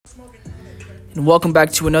And welcome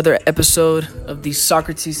back to another episode of the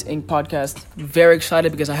Socrates Inc. podcast. I'm very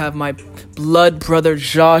excited because I have my blood brother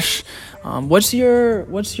Josh. What's your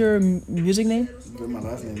music name? My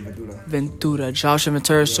last name, Ventura. Ventura, Josh and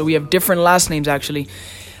Ventura. So we have different last names actually.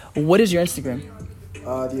 What is your Instagram?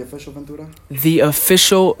 The official Ventura. The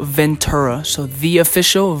official Ventura. So the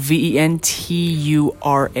official Ventura.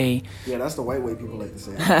 Yeah, that's the white way people like to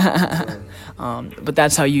say it. But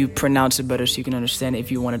that's how you pronounce it better, so you can understand it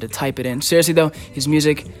if you wanted to type it in. Seriously though, his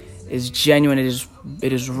music is genuine.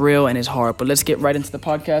 It is real and it's hard. But let's get right into the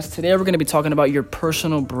podcast. Today we're going to be talking about your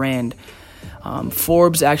personal brand.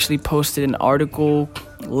 Forbes actually posted an article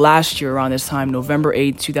last year around this time, November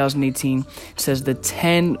 8th, 2018. It says the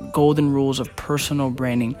 10 golden rules of personal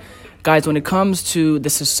branding. Guys, when it comes to the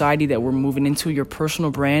society that we're moving into, your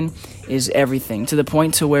personal brand is everything, to the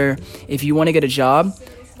point to where if you want to get a job,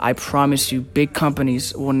 I promise you, big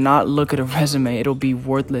companies will not look at a resume. It'll be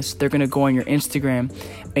worthless. They're going to go on your Instagram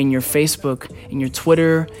and your Facebook and your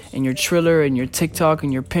Twitter and your Triller and your TikTok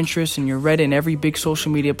and your Pinterest and your Reddit and every big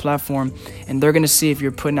social media platform, and they're going to see if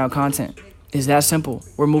you're putting out content. It's that simple.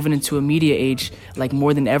 We're moving into a media age like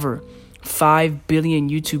more than ever. 5 billion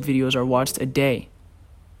YouTube videos are watched a day.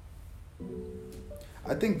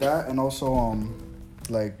 I think that, and also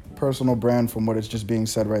like personal brand, from what it's just being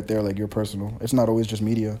said right there, like you're personal. It's not always just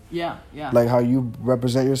media. Yeah. Like how you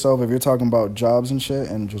represent yourself. If you're talking about jobs and shit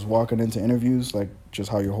and just walking into interviews, like just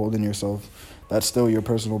how you're holding yourself, that's still your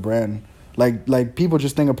personal brand. Like people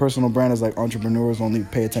just think a personal brand is like entrepreneurs only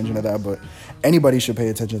pay attention to that, but anybody should pay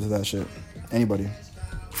attention to that shit. Anybody.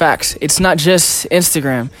 Facts. It's not just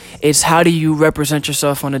Instagram. It's how do you represent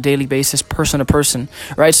yourself on a daily basis, person to person,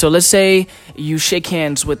 right? So let's say you shake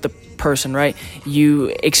hands with the person, right?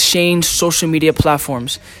 You exchange social media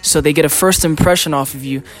platforms, so they get a first impression off of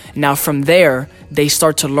you. Now from there, they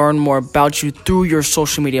start to learn more about you through your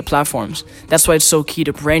social media platforms. That's why it's so key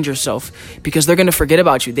to brand yourself, because they're going to forget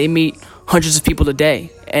about you. They meet hundreds of people a day,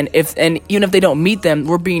 and even if they don't meet them,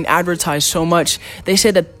 we're being advertised so much. They say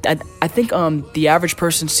that I think the average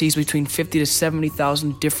person sees between 50 to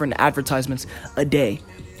 70,000 different advertisements a day,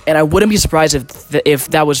 and I wouldn't be surprised if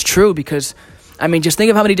that was true, because I mean, just think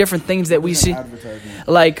of how many different things that we see.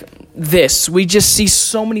 Like this, we just see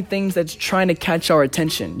so many things that's trying to catch our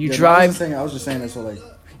attention. You drive. I was just saying that, so like.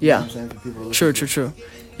 Yeah. You know what I'm saying, for people True.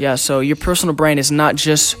 Yeah. So your personal brand is not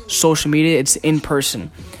just social media; it's in person.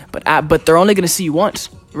 But they're only gonna see you once,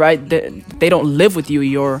 right? They don't live with you,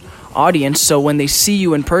 your audience. So when they see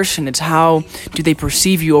you in person, it's how do they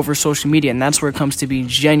perceive you over social media, and that's where it comes to be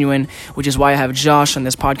genuine. Which is why I have Josh on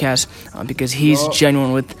this podcast, because he's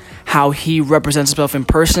genuine with how he represents himself in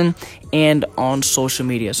person and on social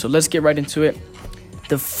media. So let's get right into it.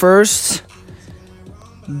 The first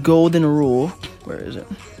golden rule, where is it?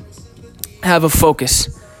 Have a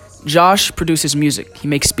focus. Josh produces music. He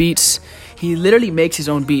makes beats. He literally makes his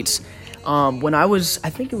own beats. When I was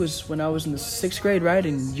in the 6th grade, right?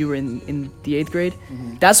 And you were in the 8th grade.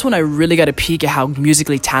 Mm-hmm. That's when I really got a peek at how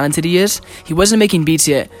musically talented he is. He wasn't making beats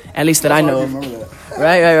yet, at least that I know of.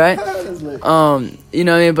 Right. You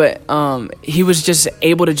know what I mean? But he was just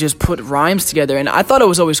able to just put rhymes together, and I thought it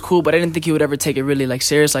was always cool, but I didn't think he would ever take it really like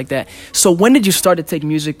serious like that. So when did you start to take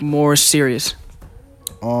music more serious?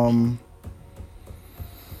 When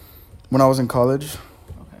I was in college.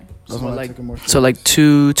 So like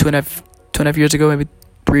two and a half years ago, maybe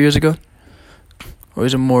 3 years ago, or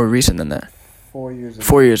is it more recent than that? 4 years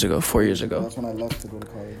ago. 4 years ago. That's when I left to go to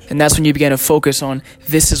college. And that's when you began to focus on,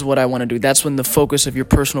 this is what I want to do. That's when the focus of your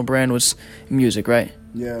personal brand was music, right?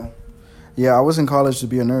 Yeah. I was in college to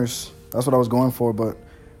be a nurse. That's what I was going for, but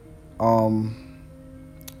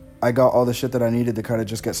I got all the shit that I needed to kind of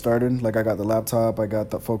just get started. Like I got the laptop, I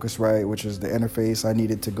got the Focusrite, which is the interface. I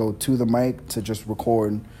needed to go to the mic to just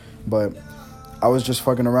record. But I was just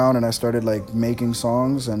fucking around, and I started like making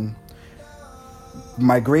songs, and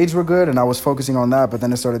my grades were good and I was focusing on that, but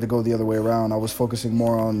then it started to go the other way around. I was focusing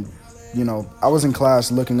more on, I was in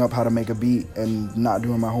class looking up how to make a beat and not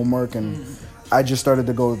doing my homework, and I just started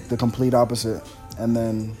to go the complete opposite. And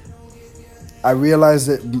then I realized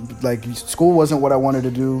that like school wasn't what I wanted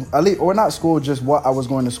to do, or not school, just what I was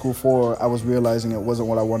going to school for. I was realizing it wasn't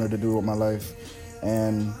what I wanted to do with my life,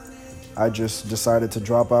 and I just decided to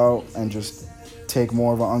drop out and just take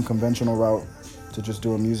more of an unconventional route to just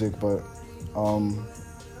doing music. But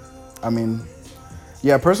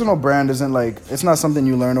personal brand isn't like, it's not something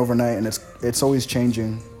you learn overnight, and it's always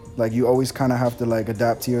changing. Like you always kind of have to like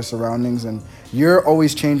adapt to your surroundings, and you're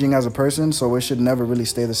always changing as a person, so it should never really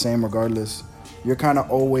stay the same regardless. You're kind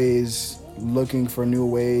of always looking for new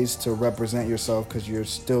ways to represent yourself, because you're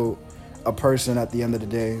still a person at the end of the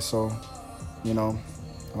day. So,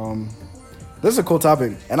 This is a cool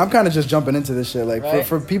topic, and I'm kind of just jumping into this shit. Like, right?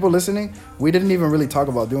 for people listening, we didn't even really talk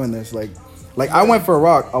about doing this. Like I went for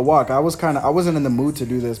a walk. I wasn't in the mood to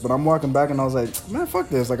do this, but I'm walking back, and I was like, man, fuck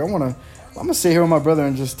this. Like, I'm gonna sit here with my brother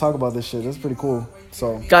and just talk about this shit. That's pretty cool.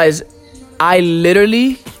 So, guys, I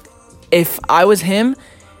literally, if I was him,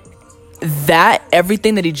 that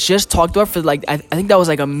everything that he just talked about for like I think that was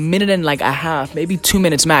like a minute and like a half, maybe 2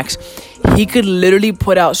 minutes max, he could literally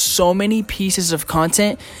put out so many pieces of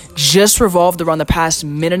content just revolved around the past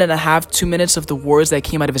minute and a half, 2 minutes of the words that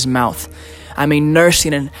came out of his mouth. I mean,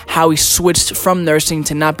 nursing and how he switched from nursing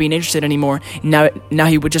to not being interested anymore. Now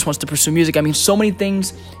he just wants to pursue music. I mean, so many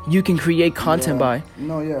things you can create content by.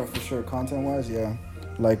 No, yeah, for sure. Content wise, yeah.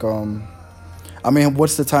 Like, I mean,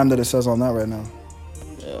 what's the time that it says on that right now?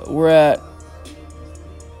 We're at,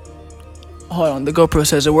 hold on, the GoPro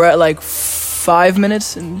says it. We're at like 5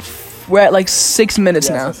 minutes and we're at like 6 minutes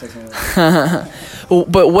now. 6 minutes.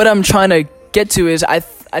 But what I'm trying to get to is I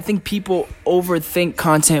think people overthink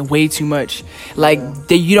content way too much. Like,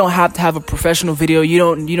 you don't have to have a professional video. You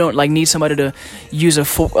don't like need somebody to use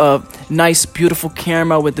a nice, beautiful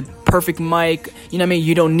camera with the perfect mic. You know what I mean?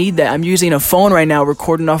 You don't need that. I'm using a phone right now,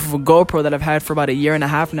 recording off of a GoPro that I've had for about a year and a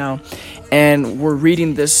half now. And we're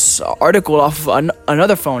reading this article off of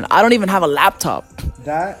another phone. I don't even have a laptop.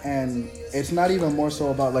 That, and it's not even more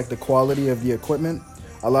so about like the quality of the equipment.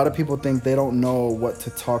 A lot of people think they don't know what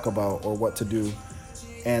to talk about or what to do.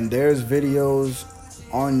 And there's videos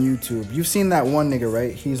on YouTube. You've seen that one nigga,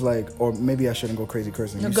 right? He's like, or maybe I shouldn't go crazy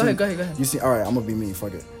cursing. No, go ahead. You see, all right, I'm gonna be me.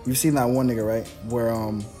 Fuck it. You've seen that one nigga, right? Where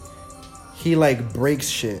he like breaks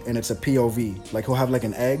shit and it's a POV. Like, he'll have like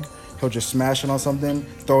an egg. He'll just smash it on something,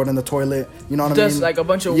 throw it in the toilet. You know what I mean? Just like a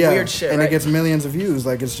bunch of weird shit, and right? it gets millions of views.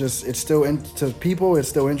 Like, it's still to people, it's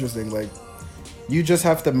still interesting. Like, you just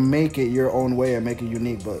have to make it your own way and make it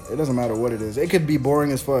unique, but it doesn't matter what it is. It could be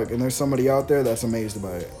boring as fuck, and there's somebody out there that's amazed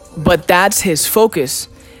by it. But that's his focus,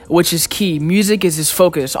 which is key. Music is his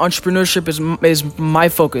focus. Entrepreneurship is my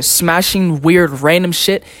focus. Smashing weird, random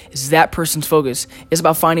shit is that person's focus. It's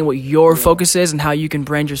about finding what your focus is and how you can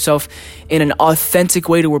brand yourself in an authentic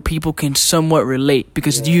way to where people can somewhat relate.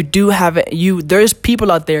 Because you do have it. There's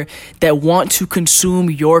people out there that want to consume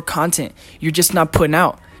your content. You're just not putting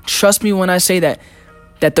out. Trust me when I say that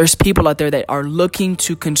there's people out there that are looking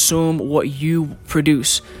to consume what you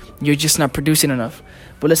produce. You're just not producing enough.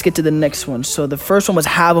 But let's get to the next one. So the first one was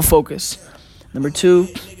have a focus. Number 2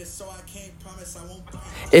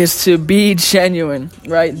 is to be genuine,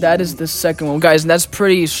 right? That is the second one. Guys, that's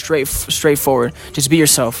pretty straightforward. Just be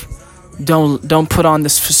yourself. Don't put on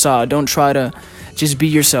this facade. Don't try to just be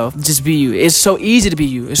yourself. Just be you. It's so easy to be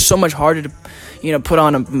you. It's so much harder to put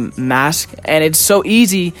on a mask, and it's so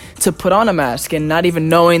easy to put on a mask and not even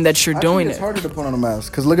knowing that you're doing it. It's harder to put on a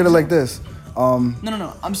mask because look at it like this.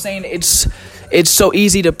 No. I'm saying it's so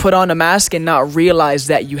easy to put on a mask and not realize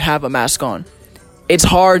that you have a mask on. It's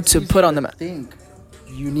hard to put on the mask. I think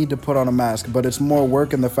you need to put on a mask, but it's more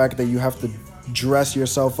work in the fact that you have to dress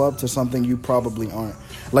yourself up to something you probably aren't.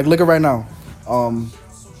 Like, look at right now.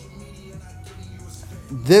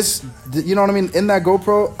 You know what I mean? In that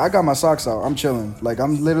GoPro, I got my socks out. I'm chilling. Like,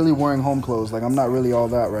 I'm literally wearing home clothes. Like, I'm not really all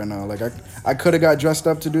that right now. Like, I could have got dressed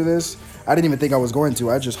up to do this. I didn't even think I was going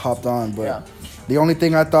to. I just hopped on. But the only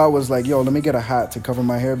thing I thought was like, yo, let me get a hat to cover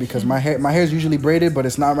my hair because my hair's usually braided, but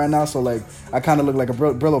it's not right now. So like, I kind of look like a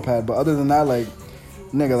Brillo pad. But other than that, like,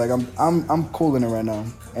 nigga, like I'm cool in it right now,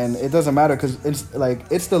 and it doesn't matter because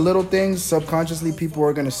it's the little things subconsciously people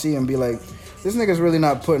are gonna see and be like, this nigga's really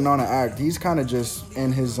not putting on an act. He's kind of just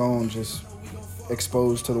in his zone, just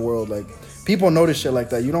exposed to the world. Like, people notice shit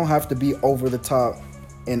like that. You don't have to be over the top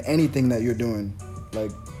in anything that you're doing.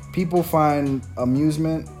 Like, people find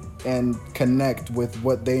amusement and connect with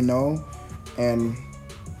what they know, and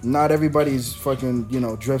not everybody's fucking,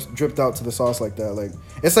 dripped out to the sauce like that. Like,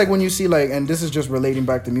 it's like when you see, like, and this is just relating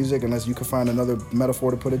back to music, unless you could find another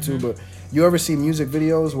metaphor to put it to, but you ever see music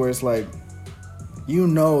videos where it's like,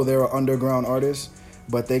 they're an underground artist,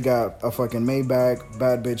 but they got a fucking Maybach,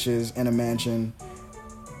 bad bitches, and a mansion,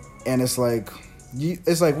 and it's like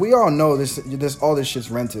we all know this all this shit's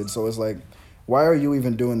rented, so it's like, why are you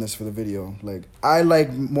even doing this for the video? Like, I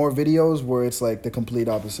like more videos where it's like the complete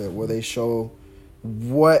opposite, where they show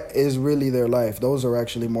what is really their life. Those are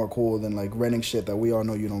actually more cool than like renting shit that we all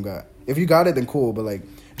know you don't got. If you got it, then cool, but like,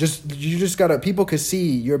 you just gotta, people can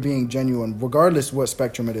see you're being genuine regardless what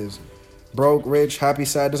spectrum it is. Broke, rich, happy,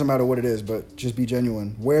 sad, doesn't matter what it is, but just be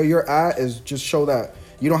genuine. Where you're at is just show that.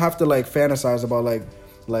 You don't have to like fantasize about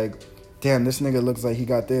like damn, this nigga looks like he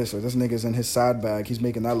got this, or this nigga's in his side bag, he's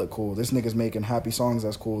making that look cool. This nigga's making happy songs,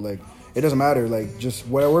 that's cool. Like, it doesn't matter. Like, just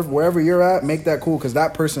wherever you're at, make that cool, because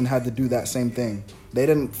that person had to do that same thing. They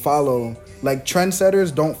didn't follow, like,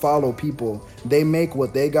 trendsetters don't follow people. They make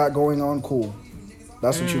what they got going on cool.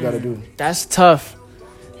 That's what you got to do. That's tough.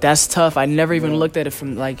 That's tough. I never even looked at it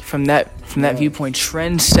from that viewpoint.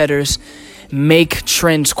 Trendsetters make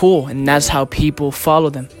trends cool, and that's how people follow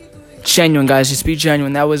them. Genuine, guys. Just be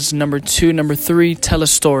genuine. That was number 2. Number 3, tell a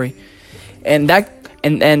story. And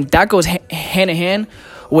that goes hand in hand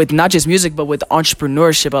with not just music, but with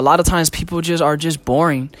entrepreneurship. A lot of times people are just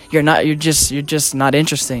boring. You're just not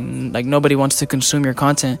interesting. Like, nobody wants to consume your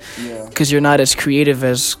content because you're not as creative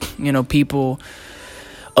as, people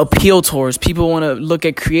appeal towards. People want to look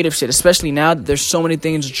at creative shit, especially now that there's so many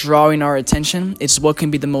things drawing our attention. It's what can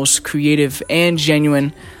be the most creative and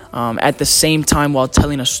genuine at the same time while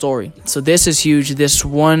telling a story. So this is huge. This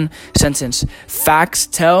one sentence: facts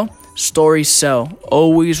tell, stories sell.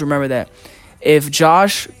 Always remember that. If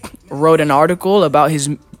Josh wrote an article about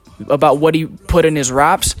what he put in his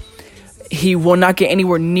raps, he will not get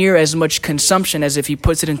anywhere near as much consumption as if he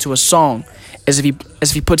puts it into a song, as if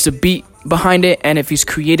he puts a beat behind it, and if he's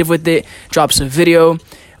creative with it, drops a video,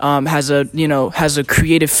 has a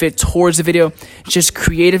creative fit towards the video. Just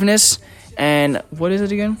creativeness and what is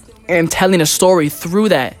it again? And telling a story through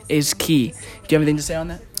that is key. Do you have anything to say on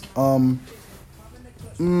that?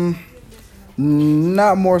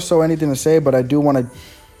 Not more so anything to say, but I do want to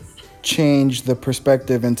change the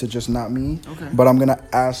perspective into just not me. Okay. But I'm gonna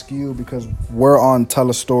ask you, because we're on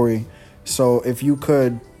Tell a Story. So if you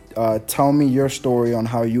could tell me your story on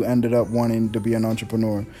how you ended up wanting to be an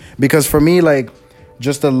entrepreneur. Because for me, like,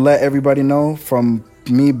 just to let everybody know, from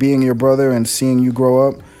me being your brother and seeing you grow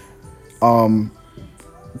up,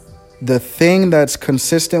 the thing that's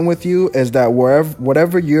consistent with you is that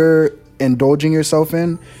whatever you're indulging yourself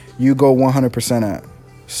in, you go 100% at.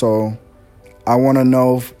 So I want to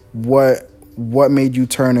know what made you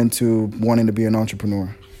turn into wanting to be an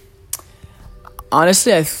entrepreneur.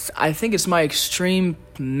 Honestly, I think it's my extreme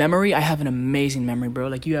memory. I have an amazing memory, bro.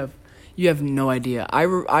 Like, you have no idea. I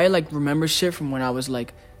remember shit from when I was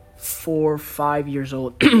like 4 or 5 years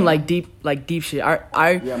old. like deep shit.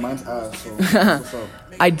 Yeah, mine's ass. So what's up?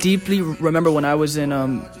 I deeply remember when I was in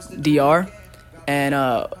DR,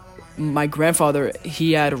 and my grandfather,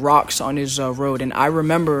 he had rocks on his road, and I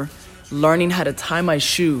remember learning how to tie my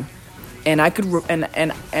shoe, and I could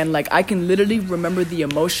I can literally remember the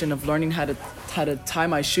emotion of learning how to tie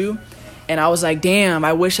my shoe. And I was like, damn,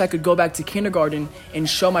 I wish I could go back to kindergarten and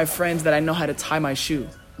show my friends that I know how to tie my shoe.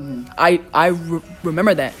 I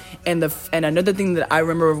remember that. And another thing that I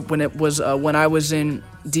remember when I was in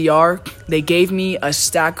DR, they gave me a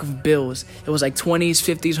stack of bills. It was like 20s,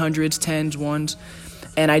 50s, 100s, 10s, 1s.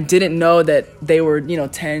 And I didn't know that they were,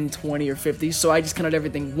 10, 20, or 50. So I just counted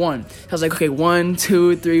everything 1. I was like, okay, 1,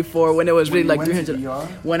 2, 3, 4. When it was really like 300.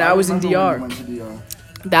 When I was in DR.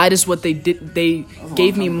 That is what they did. They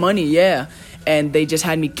gave me money, yeah. And they just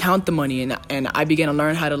had me count the money. And I began to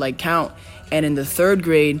learn how to, like, count. And in the 3rd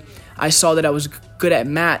grade, I saw that I was good at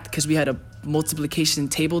math because we had a multiplication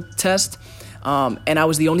table test. And I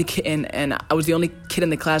was the only kid, and I was the only kid in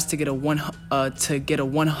the class to get a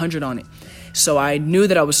 100 on it. So I knew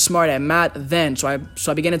that I was smart at math then. So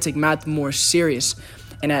I began to take math more serious.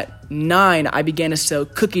 And at 9, I began to sell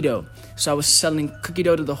cookie dough. So I was selling cookie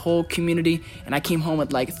dough to the whole community, and I came home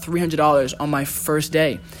with like $300 on my first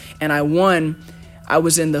day. And I won. I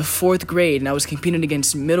was in the 4th grade, and I was competing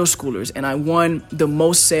against middle schoolers, and I won the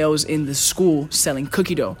most sales in the school selling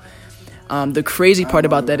cookie dough. The crazy part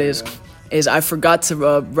about that is I forgot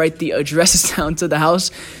to write the addresses down to the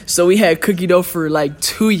house. So we had cookie dough for like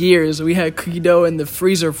 2 years. We had cookie dough in the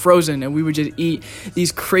freezer frozen, and we would just eat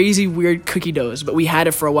these crazy weird cookie doughs. But we had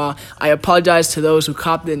it for a while. I apologize to those who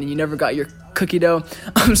copped it and you never got your cookie dough.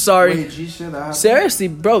 I'm sorry. Wait, shit, seriously,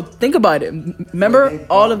 bro, think about it. Remember,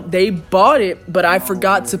 they bought it, but I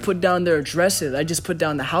forgot to put down their addresses. I just put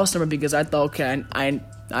down the house number because I thought, okay,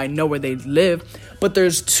 I know where they live. But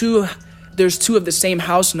there's two of the same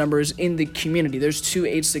house numbers in the community. There's 2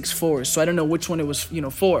 864s, so I don't know which one it was,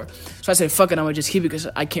 for. So I said, fuck it, I'm gonna just keep it because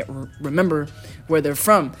I can't remember where they're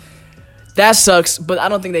from. That sucks, but I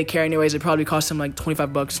don't think they care anyways. It probably cost them like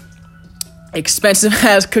 $25. Expensive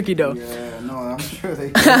ass cookie dough. Yeah, no, I'm sure they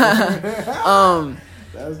care.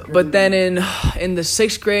 But then in the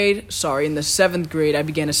 7th grade, I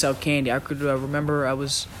began to sell candy. I could remember in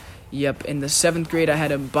the 7th grade, I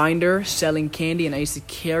had a binder selling candy, and I used to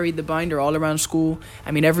carry the binder all around school.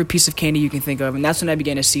 I mean, every piece of candy you can think of. And that's when I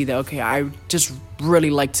began to see that, okay, I just really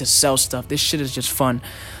like to sell stuff. This shit is just fun.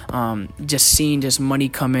 Just seeing just money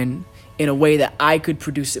come in in a way that I could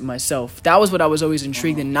produce it myself. That was what I was always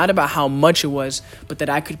intrigued in, not about how much it was, but that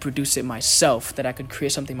I could produce it myself, that I could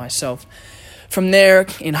create something myself. From there,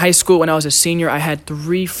 in high school, when I was a senior, I had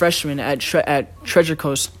 3 freshmen at Treasure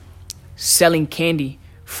Coast selling candy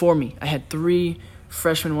for me. I had 3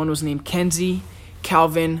 freshmen. One was named Kenzie,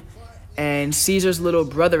 Calvin, and Caesar's little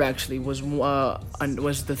brother actually was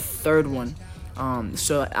the third one.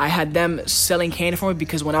 So I had them selling candy for me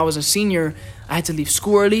because when I was a senior, I had to leave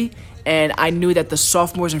school early, and I knew that the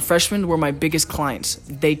sophomores and freshmen were my biggest clients.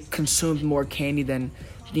 They consumed more candy than,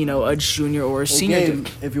 a junior or a senior did.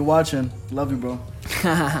 If you're watching, love you, bro.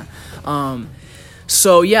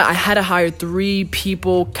 So yeah, I had to hire 3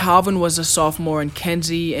 people. Calvin was a sophomore, and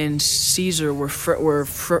Kenzie and Caesar were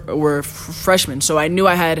freshmen. So I knew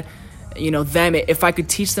I had, them. If I could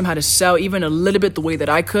teach them how to sell even a little bit the way that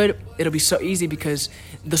I could, it'll be so easy because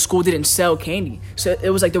the school didn't sell candy. So it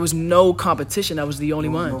was like there was no competition. I was the only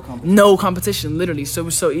one. No competition, literally. So it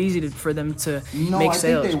was so easy for them to make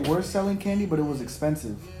sales. I think they were selling candy, but it was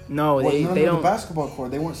expensive. No, they don't. The basketball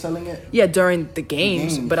court, they weren't selling it. Yeah, during the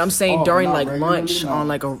games. But I'm saying during lunch on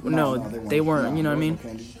like a they weren't. You know what I mean?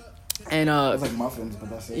 Candy. And it was like muffins, but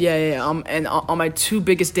that's it. Yeah. And on my 2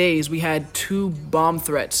 biggest days, we had 2 bomb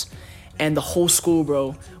threats. And the whole school,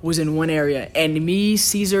 bro, was in one area. And me,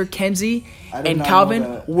 Caesar, Kenzie, and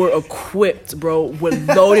Calvin were equipped, bro. Were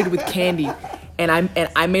loaded with candy. And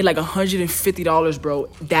I made like $150, bro,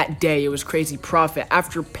 that day. It was crazy profit.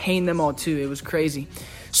 After paying them all, too. It was crazy.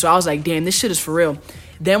 So I was like, damn, this shit is for real.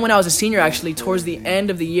 Then when I was a senior, actually, towards the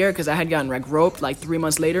end of the year, because I had gotten roped like 3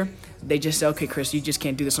 months later, they just said, okay, Chris, you just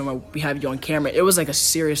can't do this no more. We have you on camera. It was like a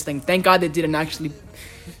serious thing. Thank God they didn't actually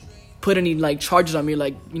put any like charges on me,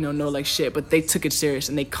 like no shit, but they took it serious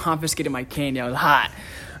and they confiscated my candy. I was hot.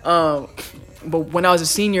 But when I was a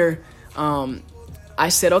senior, I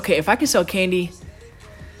said, okay, if I can sell candy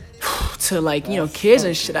to kids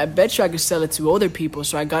and shit, I bet you I could sell it to older people.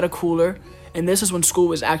 So I got a cooler, and this is when school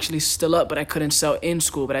was actually still up, but I couldn't sell in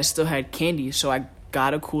school, but I still had candy. So I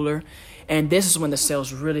got a cooler, and this is when the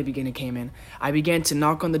sales really came in. I began to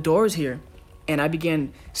knock on the doors here. And I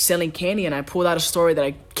began selling candy, and I pulled out a story that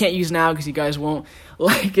I can't use now because you guys won't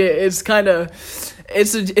like it. It's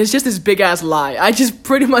just this big ass lie. I just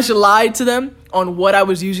pretty much lied to them on what I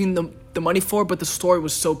was using the money for, but the story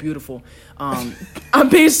was so beautiful. I'm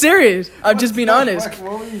being serious. I'm just being honest.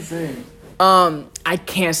 What were you saying? I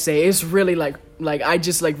can't say. It's really like I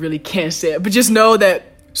just really can't say it. But just know that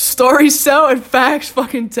stories sell and facts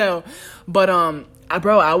fucking tell. But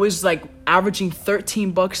I was averaging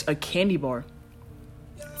 $13 a candy bar.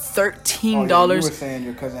 $13. You were saying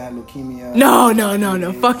your cousin had leukemia.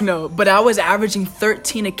 No. Fuck no. But I was averaging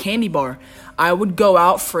 $13 a candy bar. I would go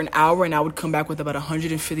out for an hour and I would come back with about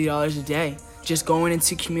 $150 a day. Just going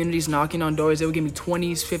into communities, knocking on doors. They would give me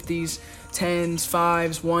 20s, 50s, 10s,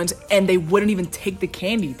 5s, 1s, and they wouldn't even take the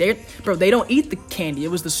candy. They don't eat the candy.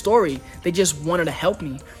 It was the story. They just wanted to help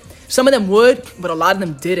me. Some of them would, but a lot of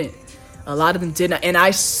them didn't. And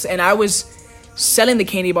I was selling the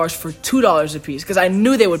candy bars for $2 a piece because I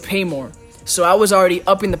knew they would pay more. So I was already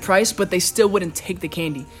upping the price, but they still wouldn't take the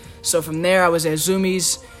candy. So from there, I was at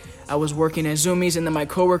Zoomies. I was working at Zoomies, and then my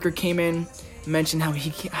coworker came in, mentioned how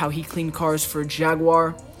he cleaned cars for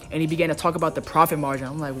Jaguar, and he began to talk about the profit margin.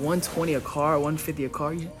 I'm like, $120 a car, $150 a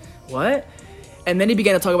car, what? And then he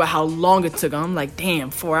began to talk about how long it took. I'm like, damn,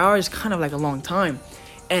 4 hours is kind of like a long time.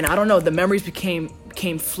 And I don't know, the memories came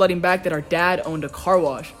flooding back that our dad owned a car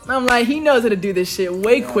wash. I'm like, he knows how to do this shit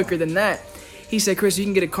way quicker than that. He said, Chris, you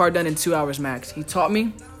can get a car done in 2 hours max. He taught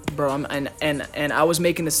me, bro, and I was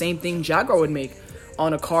making the same thing Jaguar would make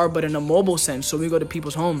on a car, but in a mobile sense. So we go to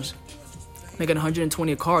people's homes, making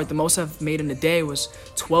 $120 a car. The most I've made in a day was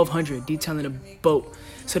 $1,200 detailing a boat.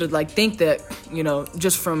 So to think that,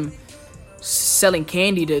 just from selling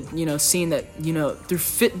candy to, seeing that,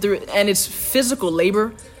 through and it's physical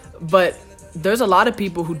labor, but there's a lot of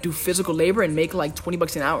people who do physical labor and make like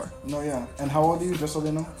 $20 an hour. No, yeah. And how old are you, just so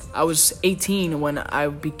they know? I was 18 when I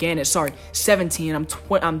began it. Sorry, 17. I'm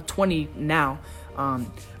 20 now.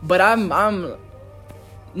 But I'm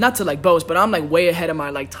not to boast, but I'm way ahead of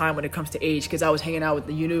my time when it comes to age, because I was hanging out with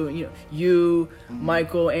you,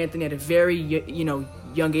 Michael, Anthony at a very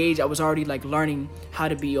young age. I was already learning how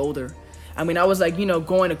to be older. I mean, I was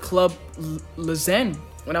going to Club Lazen.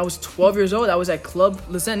 When I was 12 years old, I was at Club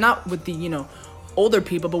Lazen, not with the, older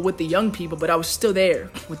people, but with the young people. But I was still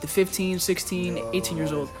there with the 15, 16, 18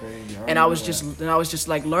 years old. And I was just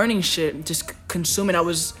learning shit, just consuming.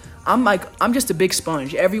 I'm just a big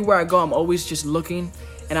sponge. Everywhere I go, I'm always just looking,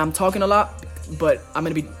 and I'm talking a lot, but I'm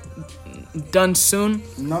going to be done soon.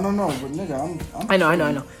 No, but nigga, I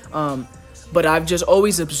know. But I've just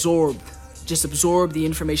always absorbed just absorb the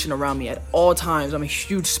information around me at all times. I'm a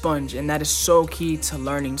huge sponge, and that is so key to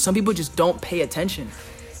learning. Some people just don't pay attention.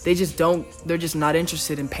 They're just not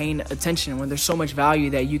interested in paying attention when there's so much value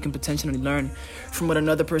that you can potentially learn from what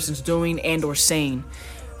another person's doing and or saying.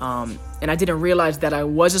 And I didn't realize that I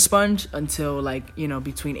was a sponge until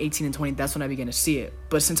between 18 and 20. That's when I began to see it.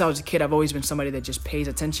 But since I was a kid, I've always been somebody that just pays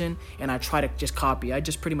attention, and I try to just copy. I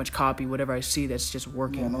just pretty much copy whatever I see that's just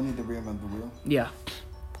working. Yeah, no need to reinvent the wheel. Yeah.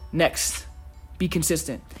 Next, be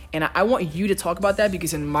consistent. And I want you to talk about that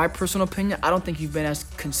because in my personal opinion, I don't think you've been as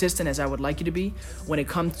consistent as I would like you to be when it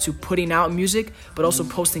comes to putting out music, but also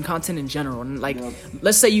posting content in general. And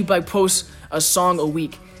let's say you post a song a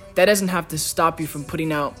week. That doesn't have to stop you from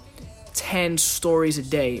putting out 10 stories a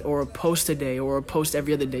day or a post a day or a post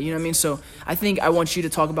every other day. You know what I mean? So I think I want you to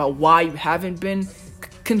talk about why you haven't been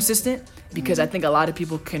consistent because I think a lot of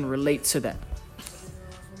people can relate to that.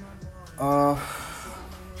 I'm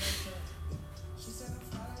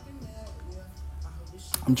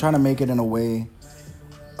trying to make it in a way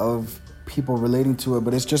of people relating to it,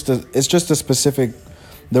 but it's just a specific.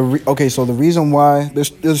 So the reason why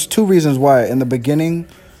there's two reasons why in the beginning,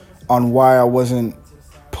 on why I wasn't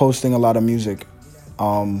posting a lot of music,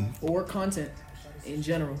 or content in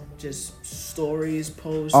general, just stories,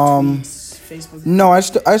 posts, tweets, Facebook. No,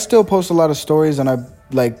 I still post a lot of stories and I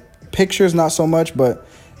like pictures, not so much, but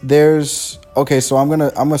there's So I'm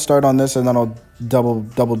gonna start on this and then I'll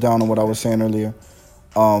double down on what I was saying earlier.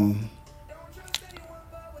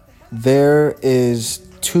 There is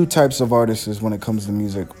two types of artists when it comes to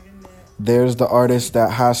music. There's the artist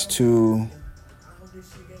that has to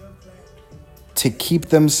keep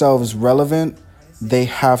themselves relevant, they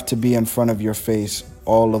have to be in front of your face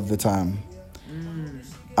all of the time.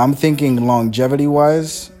 I'm thinking longevity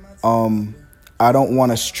wise, I don't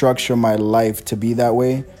want to structure my life to be that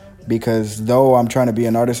way because though I'm trying to be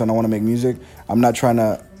an artist and I want to make music, I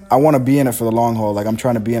want to be in it for the long haul. Like I'm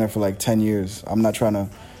trying to be in it for 10 years. I'm not trying to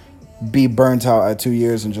be burnt out at 2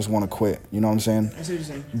 years and just want to quit. You know what I'm saying? I see what you're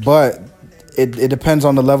saying. But it depends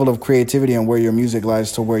on the level of creativity and where your music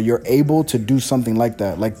lies to where you're able to do something like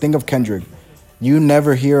that. Like think of Kendrick. You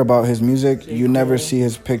never hear about his music. You never see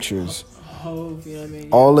his pictures. You know what I mean?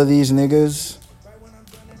 All of these niggas,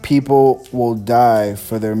 people will die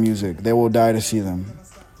for their music. They will die to see them.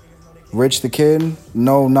 Rich the Kid,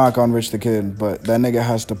 no knock on Rich the Kid, but that nigga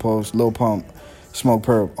has to post Lil Pump, Smoke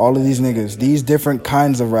Perp. All of these niggas, these different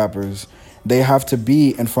kinds of rappers, they have to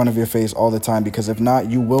be in front of your face all the time because if not,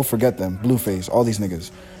 you will forget them. Blueface, all these niggas.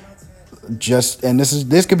 And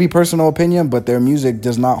this could be personal opinion, but their music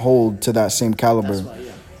does not hold to that same caliber. That's why,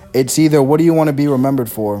 yeah. It's either what do you want to be remembered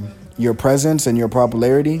for, your presence and your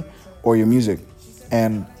popularity, or your music.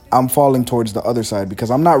 And I'm falling towards the other side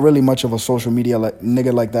because I'm not really much of a social media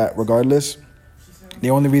nigga like that regardless. The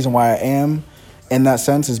only reason why I am in that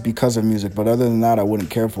sense is because of music. But other than that, I wouldn't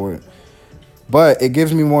care for it. But it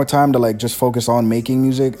gives me more time to just focus on making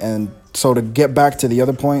music. And so to get back to the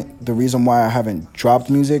other point, the reason why I haven't dropped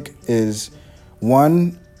music is,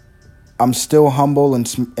 one, I'm still humble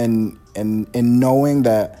in knowing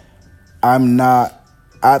that I'm not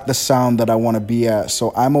at the sound that I want to be at.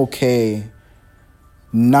 So I'm okay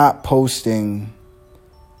not posting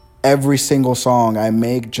every single song I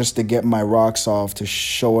make just to get my rocks off, to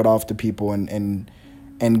show it off to people and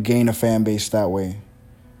gain a fan base that way.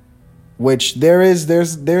 Which there's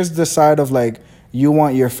the side of you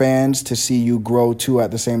want your fans to see you grow too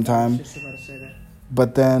at the same time. Just about to say that.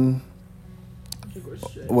 But then,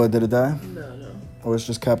 what, did it die? No. Or it's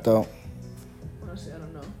just capped out? Honestly, I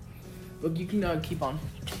don't know. But you can keep on.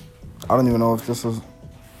 I don't even know if this was...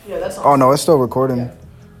 Yeah, that's Oh, no, it's still recording. Yeah.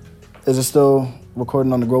 Is it still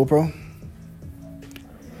recording on the GoPro?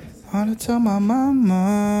 I want to tell my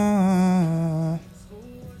mama.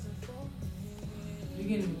 You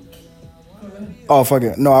can... Go ahead. Oh, fuck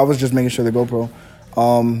it. No, I was just making sure the GoPro.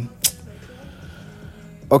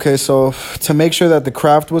 Okay, so to make sure that the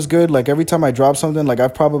craft was good, every time I drop something,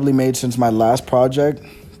 I've probably made since my last project,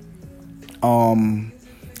 I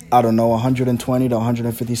don't know, 120 to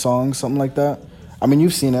 150 songs, something like that. I mean,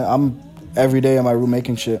 you've seen it. I'm every day in my room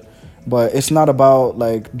making shit. But it's not about,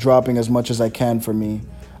 dropping as much as I can for me.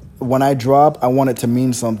 When I drop, I want it to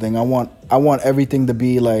mean something. I want everything to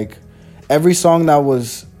be, every song that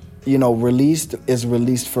was, released is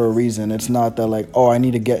released for a reason. It's not that, I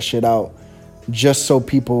need to get shit out just so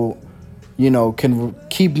people, can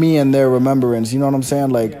keep me in their remembrance. You know what I'm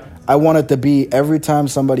saying? Yeah. I want it to be every time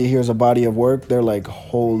somebody hears a body of work, they're like,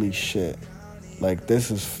 holy shit.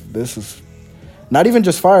 This is not even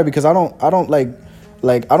just fire, because I don't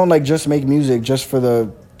just make music just for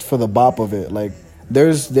the bop of it.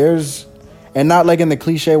 There's And not like in the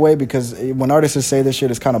cliche way, because when artists say this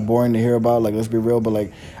shit, it's kind of boring to hear about. Like, let's be real. But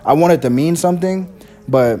like, I want it to mean something.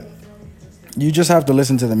 But you just have to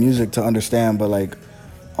listen to the music to understand. But like,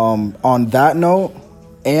 on that note,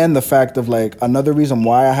 and the fact of like, another reason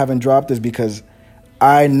why I haven't dropped is because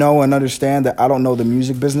I know and understand that I don't know the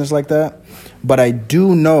music business like that. But I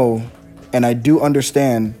do know and I do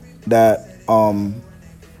understand that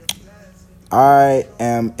I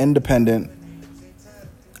am independent.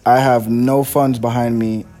 I have no funds behind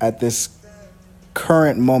me at this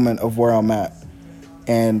current moment of where I'm at.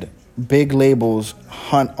 And big labels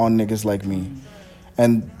hunt on niggas like me.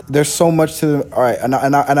 And there's so much to... All right, and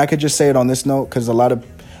I could just say it on this note, because a lot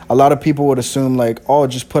of people would assume, like, oh,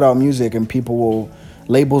 just put out music and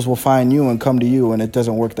labels will find you and come to you, and it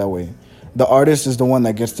doesn't work that way. The artist is the one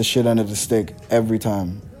that gets the shit under the stick every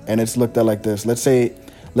time. And it's looked at like this. Let's say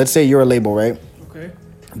you're a label, right? Okay.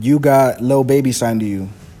 You got Lil Baby signed to you.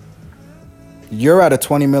 You're at a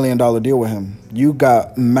 $20 million deal with him. You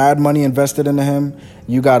got mad money invested into him.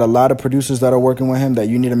 You got a lot of producers that are working with him that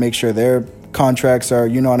you need to make sure their contracts are,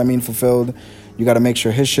 you know what I mean, fulfilled. You got to make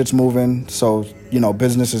sure his shit's moving so, you know,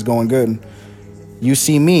 business is going good. You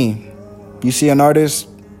see me. You see an artist,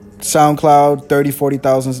 SoundCloud, 30,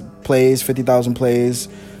 40,000 plays, 50,000 plays,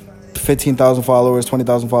 15,000 followers,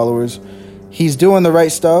 20,000 followers. He's doing the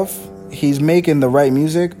right stuff. He's making the right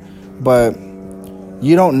music, but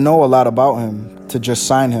you don't know a lot about him to just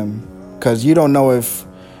sign him, because you don't know if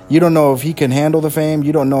he can handle the fame.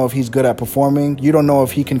 You don't know if he's good at performing. You don't know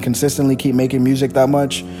if he can consistently keep making music that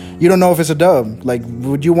much. You don't know if it's a dub. Like,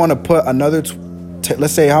 would you want to put another,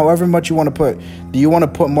 let's say however much you want to put, do you want to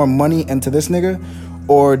put more money into this nigga?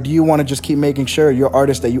 Or do you want to just keep making sure your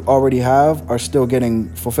artists that you already have are still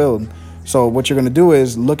getting fulfilled? So what you're going to do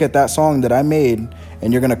is look at that song that I made,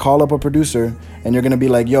 and you're going to call up a producer, and you're going to be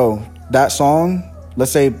like, yo, that song,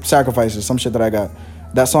 let's say Sacrifices, some shit that I got.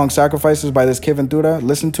 That song Sacrifices by this Kid Ventura,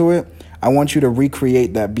 listen to it. I want you to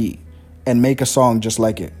recreate that beat and make a song just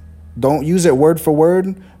like it. Don't use it word for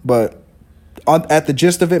word, but at the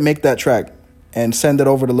gist of it, make that track and send it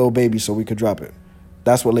over to Lil Baby so we could drop it.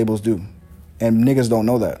 That's what labels do. And niggas don't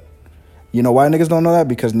know that. You know why niggas don't know that?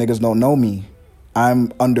 Because niggas don't know me.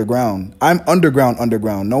 I'm underground. I'm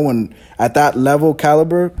underground. No one at that level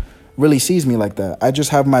caliber really sees me like that. I just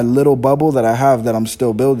have my little bubble that I have that I'm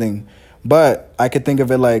still building. But I could think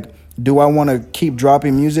of it like, do I want to keep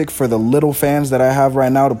dropping music for the little fans that I have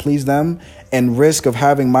right now to please them and risk of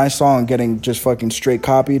having my song getting just fucking straight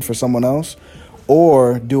copied for someone else?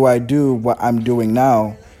 Or do I do what I'm doing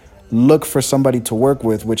now? Look for somebody to work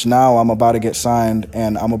with, which now I'm about to get signed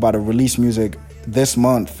and I'm about to release music this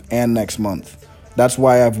month and next month. That's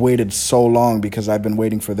why I've waited so long, because I've been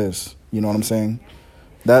waiting for this. You know what I'm saying?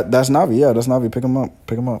 That's Navi. Yeah, that's Navi. Pick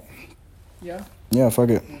him up. Yeah? Yeah, fuck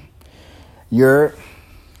it.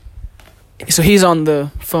 So he's on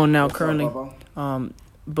the phone now currently.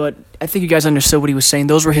 But I think you guys understood what he was saying.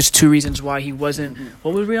 Those were his two reasons why he wasn't.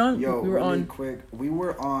 What were we on? Yo, we were really on quick. We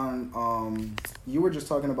were on. You were just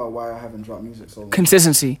talking about why I haven't dropped music so long.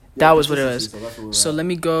 consistency. Yeah, That was what it was. so that's what we were So at. let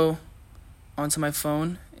me go onto my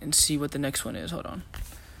phone and see what the next one is. Hold on.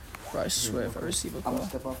 Bro, I swear if I receive a I'm gonna call.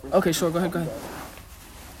 step off first. Okay, sure. Go ahead.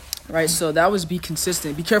 Right. So that was be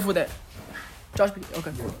consistent. Be careful with that. Josh.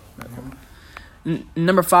 Okay.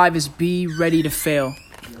 Number 5 is be ready to fail.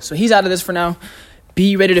 So he's out of this for now.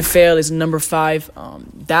 Be ready to fail is number 5.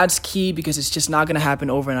 That's key, because it's just not going to happen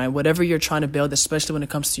overnight. Whatever you're trying to build, especially when it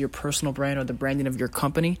comes to your personal brand or the branding of your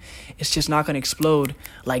company, it's just not going to explode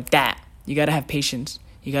like that. You got to have patience.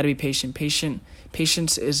 You got to be patient.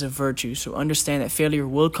 Patience is a virtue. So understand that failure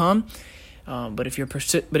will come. But if you're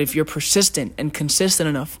persistent and consistent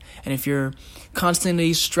enough, and if you're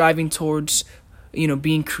constantly striving towards,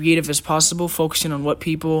 being creative as possible, focusing on what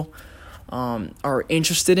people are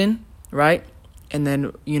interested in, right? And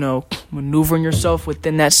then, maneuvering yourself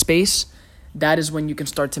within that space, that is when you can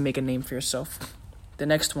start to make a name for yourself. The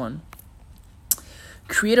next one,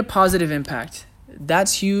 create a positive impact.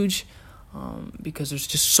 That's huge, because there's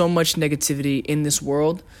just so much negativity in this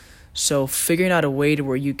world. So figuring out a way to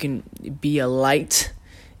where you can be a light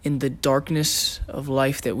in the darkness of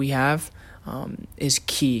life that we have is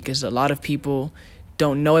key, because a lot of people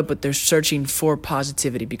don't know it, but they're searching for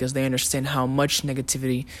positivity because they understand how much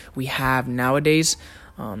negativity we have nowadays.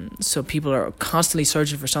 So people are constantly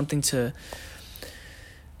searching for something to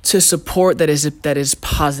support that is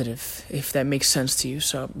positive, if that makes sense to you.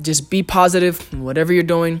 So just be positive in whatever you're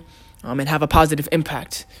doing, and have a positive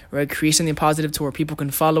impact, right? Create something positive to where people can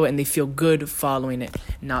follow it and they feel good following it,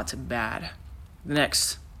 not bad.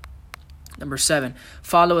 Next, number 7,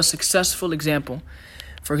 follow a successful example.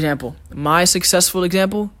 For example, my successful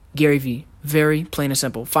example, Gary Vee. Very plain and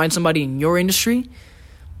simple. Find somebody in your industry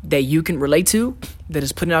that you can relate to, that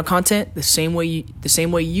is putting out content the same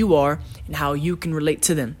way you are, and how you can relate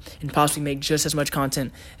to them and possibly make just as much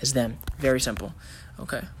content as them. Very simple.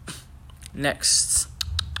 Okay. Next.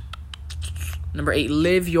 Number 8,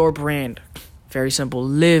 live your brand. Very simple.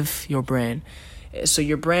 Live your brand. So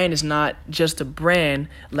your brand is not just a brand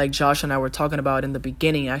like Josh and I were talking about in the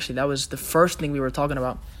beginning. Actually, that was the first thing we were talking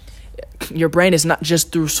about. Your brand is not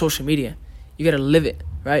just through social media. You got to live it,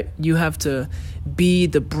 right? You have to be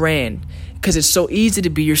the brand, because it's so easy to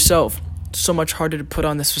be yourself. It's so much harder to put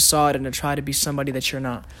on this facade and to try to be somebody that you're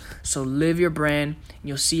not. So live your brand, and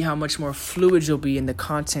you'll see how much more fluid you'll be in the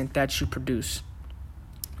content that you produce.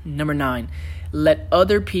 Number 9, let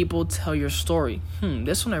other people tell your story.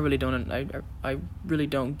 This one I really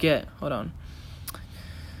don't get. Hold on.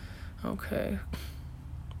 Okay.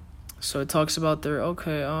 So it talks about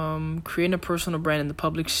creating a personal brand in the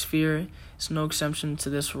public sphere is no exception to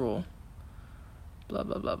this rule. Blah,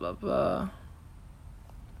 blah, blah, blah, blah.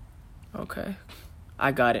 Okay.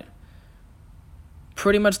 I got it.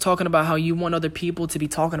 Pretty much talking about how you want other people to be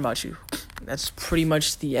talking about you. That's pretty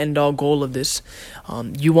much the end-all goal of this.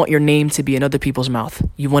 You want your name to be in other people's mouth.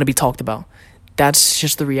 You want to be talked about. That's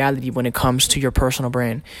just the reality when it comes to your personal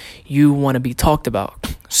brand. You want to be talked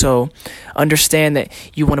about. So understand that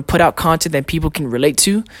you want to put out content that people can relate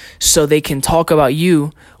to, so they can talk about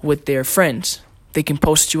you with their friends. They can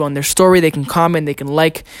post you on their story, they can comment, they can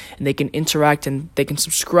like, and they can interact, and they can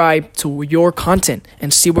subscribe to your content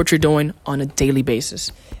and see what you're doing on a daily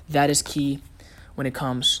basis. That is key when it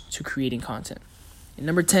comes to creating content. And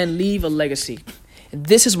number 10, leave a legacy. And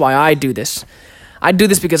this is why I do this. I do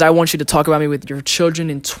this because I want you to talk about me with your children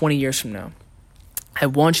in 20 years from now. I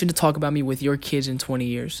want you to talk about me with your kids in 20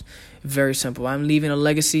 years. Very simple. I'm leaving a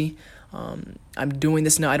legacy. I'm doing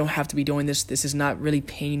this now. I don't have to be doing this. This is not really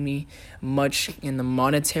paying me much in the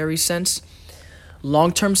monetary sense.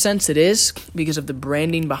 Long-term sense, it is, because of the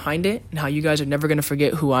branding behind it and how you guys are never going to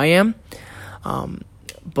forget who I am.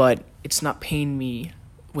 But it's not paying me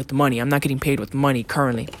with money. I'm not getting paid with money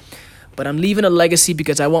currently. But I'm leaving a legacy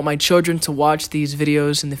because I want my children to watch these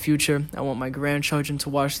videos in the future. I want my grandchildren to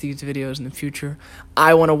watch these videos in the future.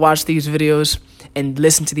 I want to watch these videos and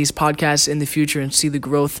listen to these podcasts in the future and see the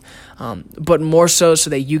growth. But more so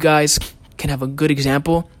that you guys can have a good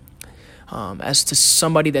example as to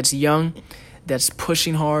somebody that's young, that's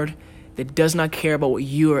pushing hard, that does not care about what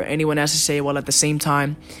you or anyone has to say, while at the same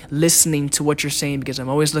time listening to what you're saying, because I'm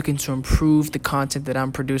always looking to improve the content that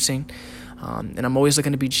I'm producing. And I'm always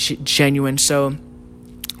looking to be genuine. So,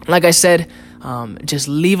 like I said, just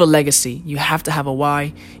leave a legacy. You have to have a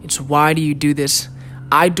why. It's why do you do this?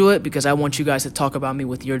 I do it because I want you guys to talk about me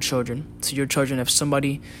with your children. So your children have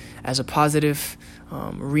somebody as a positive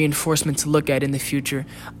reinforcement to look at in the future.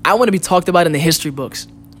 I want to be talked about in the history books.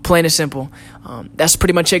 Plain and simple. That's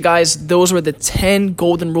pretty much it, guys. Those were the 10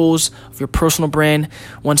 golden rules of your personal brand.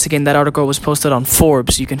 Once again, that article was posted on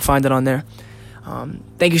Forbes. You can find it on there.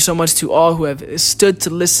 Thank you so much to all who have stood to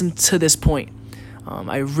listen to this point.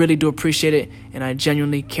 I really do appreciate it, and I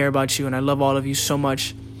genuinely care about you, and I love all of you so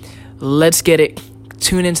much. Let's get it.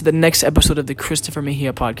 Tune into the next episode of the Christopher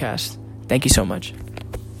Mejia podcast. Thank you so much.